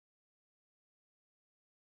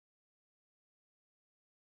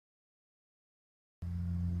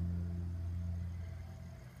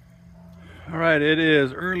Alright, it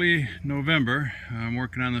is early November. I'm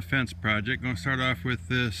working on the fence project. I'm going to start off with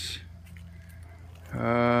this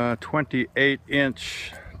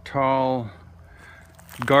 28-inch tall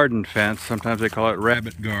garden fence. Sometimes they call it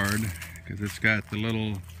rabbit guard because it's got the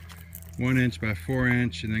little 1-inch by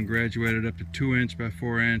 4-inch and then graduated up to 2-inch by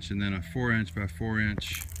 4-inch and then a 4-inch by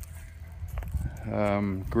 4-inch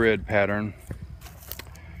grid pattern.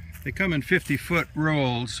 They come in 50-foot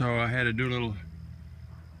rolls, so I had to do a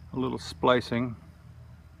little splicing.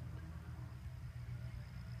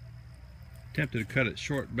 Tempted to cut it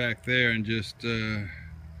short back there and just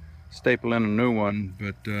staple in a new one,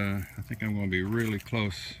 but I think I'm going to be really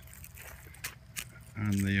close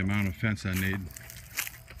on the amount of fence I need.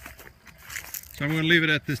 So I'm going to leave it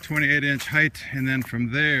at this 28-inch height, and then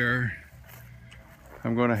from there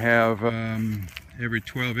I'm going to have every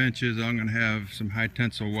 12 inches I'm going to have some high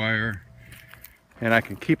tensile wire, and I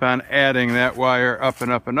can keep on adding that wire up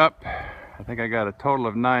and up and up. I think I got a total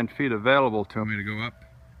of 9 feet available to me to go up.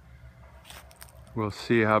 We'll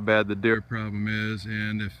see how bad the deer problem is,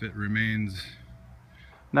 and if it remains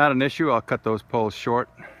not an issue, I'll cut those poles short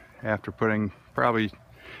after putting probably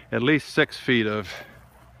at least 6 feet of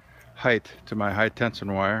height to my high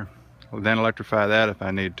tension wire. I'll then electrify that if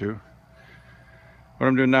I need to. What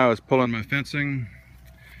I'm doing now is pulling my fencing.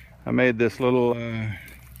 I made this little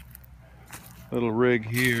rig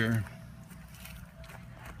here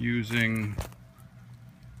using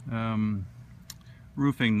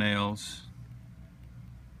roofing nails,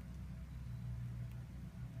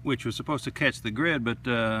 which was supposed to catch the grid, but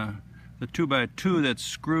the 2x2 that's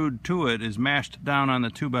screwed to it is mashed down on the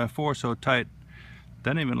 2x4 so tight it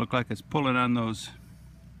doesn't even look like it's pulling on those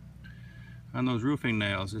roofing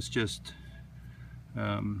nails. It's just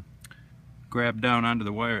grabbed down onto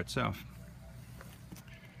the wire itself.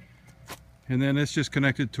 And then it's just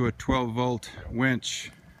connected to a 12-volt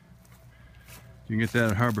winch. You can get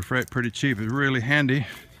that at Harbor Freight pretty cheap. It's really handy.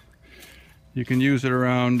 You can use it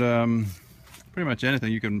around pretty much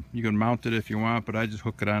anything. You can mount it if you want, but I just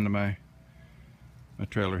hook it onto my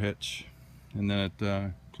trailer hitch, and then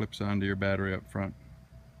it clips onto your battery up front.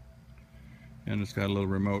 And it's got a little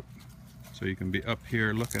remote, so you can be up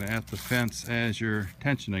here looking at the fence as you're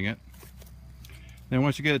tensioning it. Then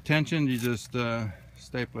once you get it tensioned, you just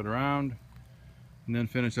staple it around, and then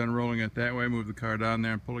finish unrolling it that way. Move the car down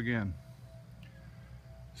there and pull again.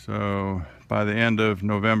 So by the end of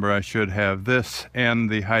November I should have this and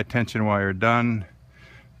the high tension wire done.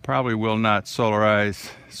 Probably will not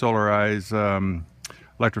solarize,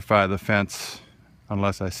 electrify the fence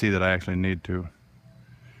unless I see that I actually need to.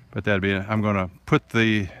 But that'd be, I'm going to put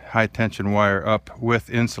the high tension wire up with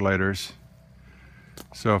insulators.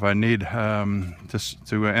 So if I need just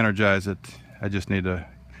to energize it, I just need to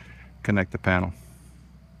connect the panel.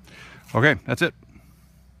 Okay, that's it.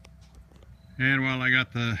 And while I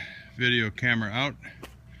got the video camera out,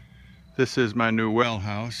 this is my new well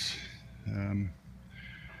house.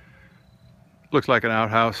 Looks like an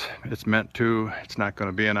outhouse. It's meant to. It's not going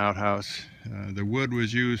to be an outhouse. The wood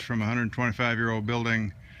was used from a 125-year-old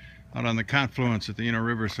building out on the confluence at the Eno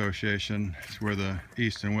River Association. It's where the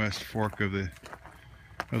east and west fork of the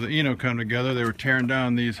Eno come together. They were tearing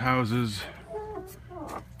down these houses,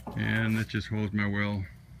 and it just holds my well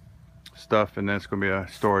stuff, and then it's going to be a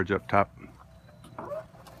storage up top.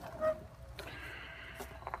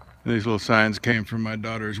 These little signs came from my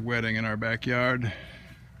daughter's wedding in our backyard,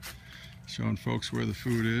 showing folks where the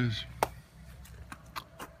food is.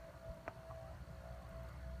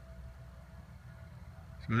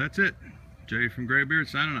 So that's it. Jay from Graybeard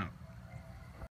signing out.